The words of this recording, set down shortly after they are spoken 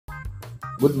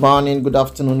Good morning, good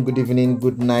afternoon, good evening,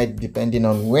 good night, depending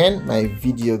on when my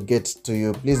video gets to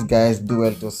you. Please guys, do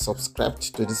well to subscribe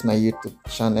to this my YouTube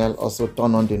channel. Also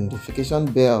turn on the notification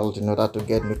bell in order to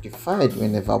get notified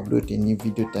whenever I upload a new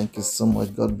video. Thank you so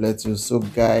much. God bless you. So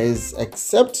guys,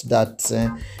 accept that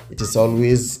it is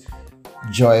always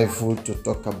joyful to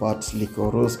talk about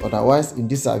Liquorose. Otherwise, in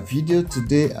this video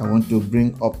today, I want to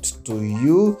bring up to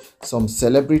you some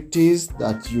celebrities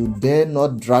that you dare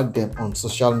not drag them on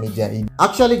social media.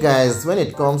 Actually guys, when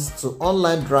it comes to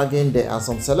online dragging, there are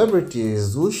some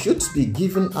celebrities who should be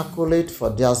given accolade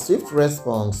for their swift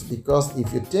response, because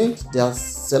if you think their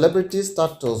celebrity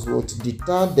status would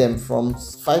deter them from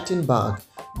fighting back,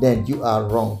 then you are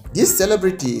wrong. These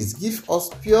celebrities give us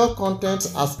pure content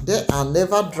as they are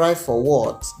never dry for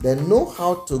words. They know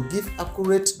how to give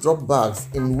accurate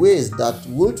dropbacks in ways that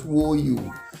won't woe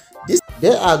you.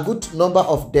 There are a good number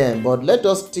of them, but let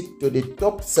us stick to the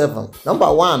top 7.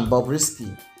 Number 1,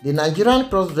 Bobrisky. The Nigerian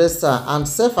crossdresser and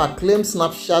self-acclaimed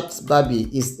Snapchat Barbie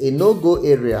is a no-go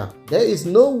area. There is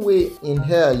no way in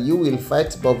hell you will fight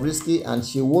Bobrisky and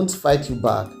she won't fight you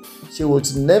back. She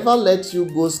would never let you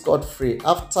go scot-free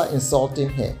after insulting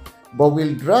her, but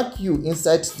will drag you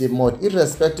inside the mud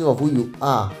irrespective of who you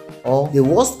are. Or the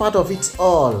worst part of it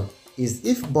all is,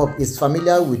 if Bob is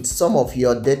familiar with some of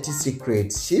your dirty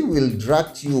secrets, she will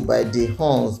drag you by the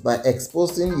horns by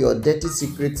exposing your dirty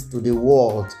secrets to the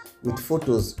world with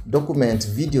photos, documents,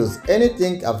 videos,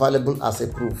 anything available as a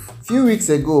proof. Few weeks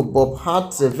ago, Bob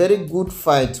had a very good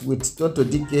fight with Tonto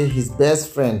Dike, his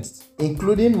best friend,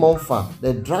 including Monfa.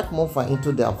 They dragged Monfa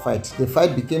into their fight. The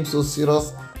fight became so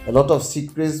serious, a lot of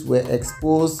secrets were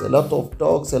exposed, a lot of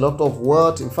talks, a lot of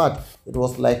words. In fact, it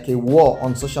was like a war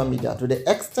on social media, to the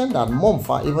extent that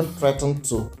Monfa even threatened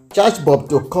to charge Bob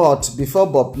to court, before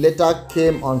Bob later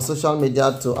came on social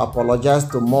media to apologize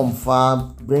to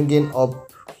Monfa, bringing up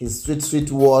his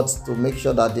sweet words to make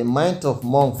sure that the mind of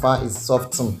Monfa is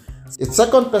softened. The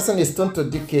second person is Tonto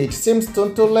Dike. It seems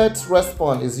Tontolet's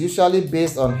response is usually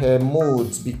based on her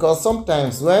moods, because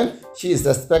sometimes when she is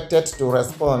expected to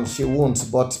respond, she won't.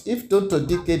 But if Tonto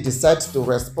Dike decides to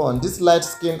respond, this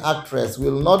light-skinned actress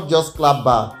will not just clap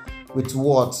back with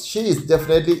words. She is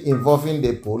definitely involving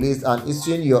the police and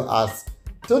issuing your ass.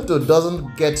 Tonto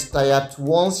doesn't get tired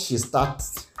once she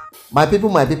starts. My people,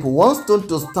 once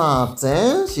Tonto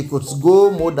starts, she could go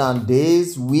more than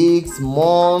days, weeks,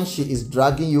 months. She is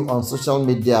dragging you on social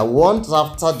media, one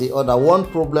after the other, one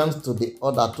problems to the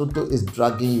other. Tonto is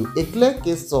dragging you. A clear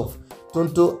case of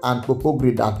Tonto and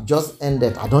Popogri that just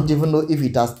ended. I don't even know if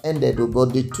it has ended,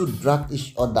 but the two drag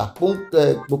each other.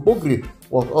 Popogri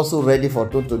was also ready for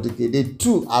Tonto Dike. The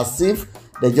two, as if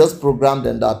they just programmed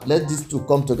them that let these two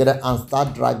come together and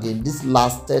start dragging. This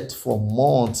lasted for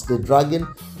months. The dragging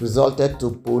resulted to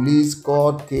police,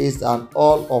 court case, and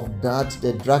all of that.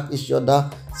 They drag each other,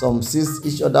 some seize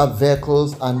each other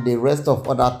vehicles, and the rest of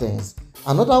other things.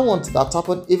 Another one that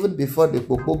happened even before the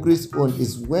Popogri's own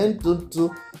is when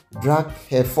Tonto dragged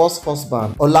her first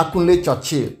husband, Olakunle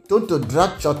Churchill. Tonto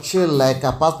dragged Churchill like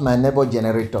a past my neighbor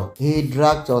generator. He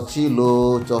dragged Churchill.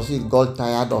 Oh, Churchill got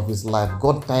tired of his life,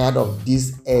 got tired of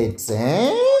these ads.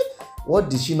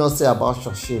 What did she not say about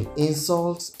Churchill?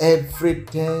 Insults,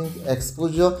 everything,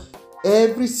 exposure,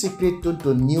 every secret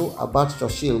Tonto knew about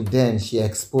Churchill, then she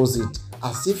exposed it,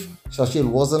 as if Churchill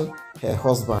wasn't her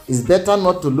husband. It's better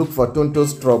not to look for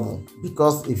Tonto's trouble,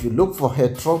 because if you look for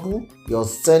her trouble, you're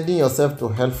sending yourself to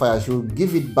hellfire. She will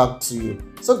give it back to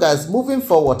you. So guys, moving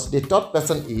forward, the third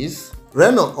person is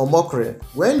Reno Omokre.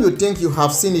 When you think you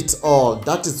have seen it all,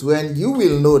 that is when you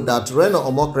will know that Reno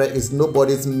Omokre is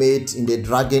nobody's mate in the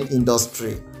dragging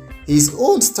industry. His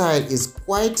own style is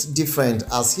quite different,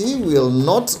 as he will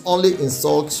not only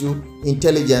insult you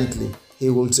intelligently, he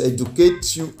will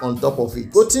educate you on top of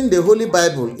it. Quoting the Holy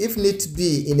Bible, if need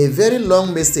be, in a very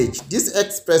long message. This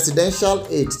ex-presidential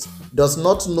aide does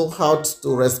not know how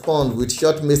to respond with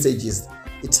short messages.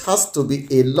 It has to be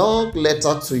a long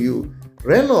letter to you.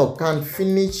 Reno can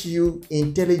finish you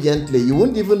intelligently. You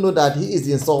won't even know that he is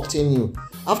insulting you.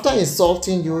 After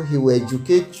insulting you, he will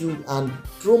educate you and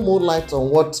throw more light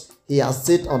on what he has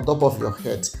said on top of your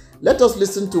head. Let us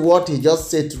listen to what he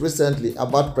just said recently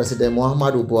about President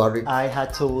Muhammadu Buhari. I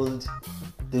had told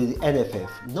the NFF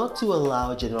not to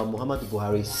allow General Muhammadu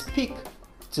Buhari speak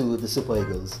to the Super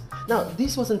Eagles. Now,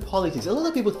 this wasn't politics. A lot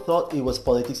of people thought it was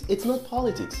politics. It's not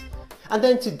politics. And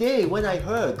then today, when I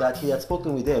heard that he had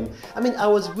spoken with them, I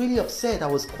was really upset. I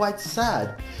was quite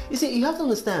sad. You see, you have to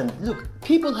understand, look,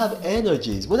 people have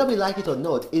energies. Whether we like it or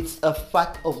not, it's a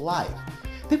fact of life.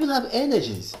 People have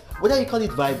energies. Whether you call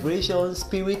it vibration,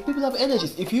 spirit, people have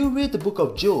energies. If you read the book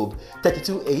of Job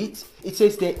 32:8, it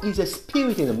says there is a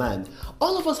spirit in a man.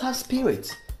 All of us have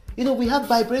spirits. You know, we have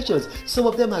vibrations. Some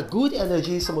of them are good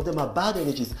energies, some of them are bad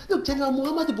energies. Look, General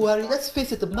Muhammadu Buhari, let's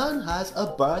face it, the man has a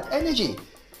bad energy.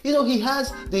 You know, he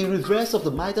has the reverse of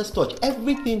the Midas touch.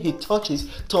 Everything he touches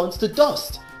turns to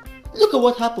dust. Look at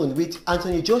what happened with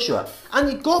Anthony Joshua.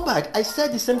 And go back, I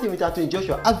said the same thing with Anthony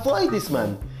Joshua. Avoid this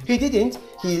man. He didn't.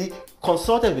 He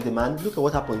consulted with the man. Look at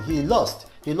what happened. He lost.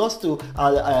 He lost to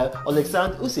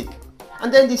Alexander Usyk.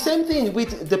 And then the same thing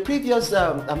with the previous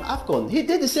AFCON. He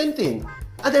did the same thing.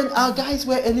 And then our guys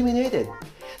were eliminated.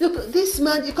 Look, this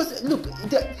man, because look,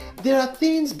 there are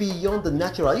things beyond the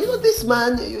natural. You know, this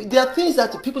man, there are things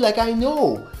that people like I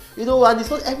know. You know, and it's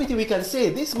not everything we can say.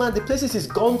 This man, the places he's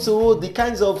gone to, the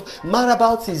kinds of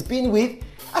marabouts he's been with.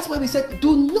 That's why we said,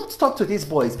 do not talk to these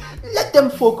boys. Let them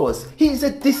focus. He is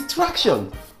a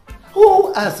distraction.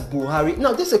 Who has Buhari?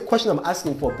 Now, this is a question I'm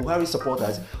asking for Buhari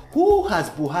supporters. Who has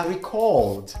Buhari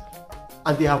called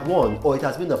and they have won, or it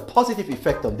has been a positive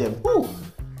effect on them? Who?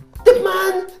 The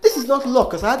man. This is not luck,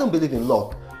 because I don't believe in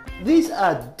luck. These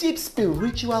are deep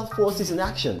spiritual forces in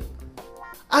action.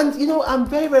 And you know, I'm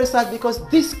very, very sad because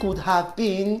this could have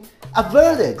been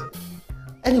averted.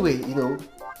 Anyway, you know,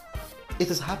 it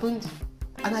has happened.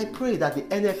 And I pray that the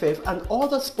NFF and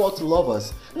other sports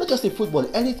lovers, not just in football,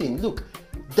 anything, look,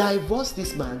 divorce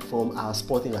this man from our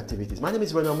sporting activities. My name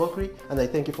is Ronald Mokri, and I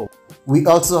thank you for. We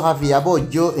also have Iyabo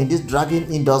Ojo in this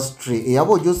dragging industry.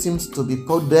 Iyabo Ojo seems to be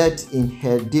coded in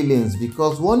her dealings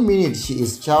because 1 minute she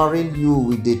is showering you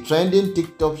with the trending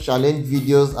TikTok challenge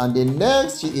videos, and the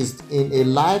next she is in a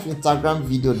live Instagram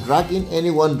video dragging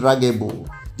anyone draggable.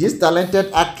 This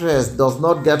talented actress does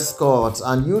not get scored,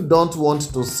 and you don't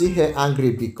want to see her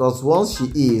angry because once she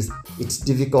is, it's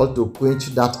difficult to quench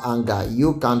that anger.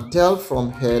 You can tell from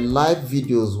her live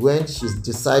videos when she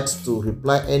decides to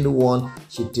reply anyone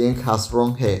she thinks has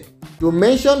wronged her. To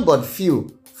mention but few,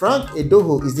 Frank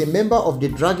Edoho is a member of the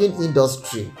dragging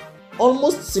industry,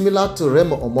 almost similar to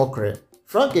Remo Omokre.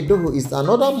 Frank Edoho is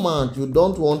another man you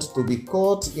don't want to be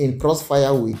caught in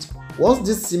crossfire with. Once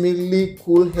this seemingly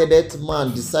cool-headed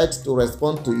man decides to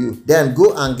respond to you, then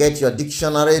go and get your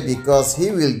dictionary because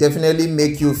he will definitely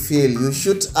make you feel you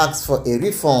should ask for a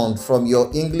refund from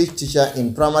your English teacher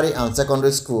in primary and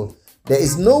secondary school. There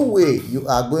is no way you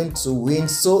are going to win,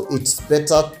 so it's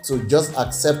better to just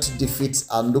accept defeat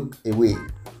and look away.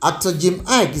 Actor Jim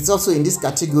Iyke is also in this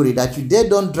category that you dare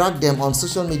don't drag them on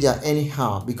social media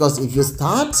anyhow, because if you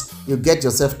start, you get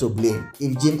yourself to blame.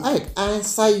 If Jim Iyke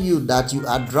answer you that you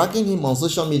are dragging him on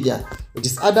social media, it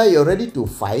is either you're ready to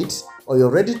fight or you're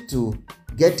ready to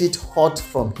get it hot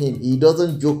from him. He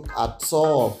doesn't joke at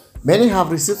all. Many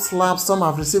have received slaps, some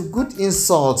have received good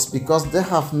insults because they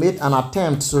have made an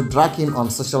attempt to drag him on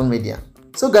social media.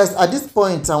 So guys, at this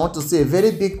point I want to say a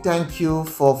very big thank you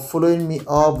for following me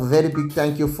up, very big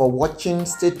thank you for watching.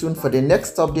 Stay tuned for the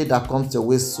next update that comes your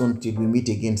way soon till we meet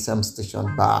again, same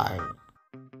station. Bye.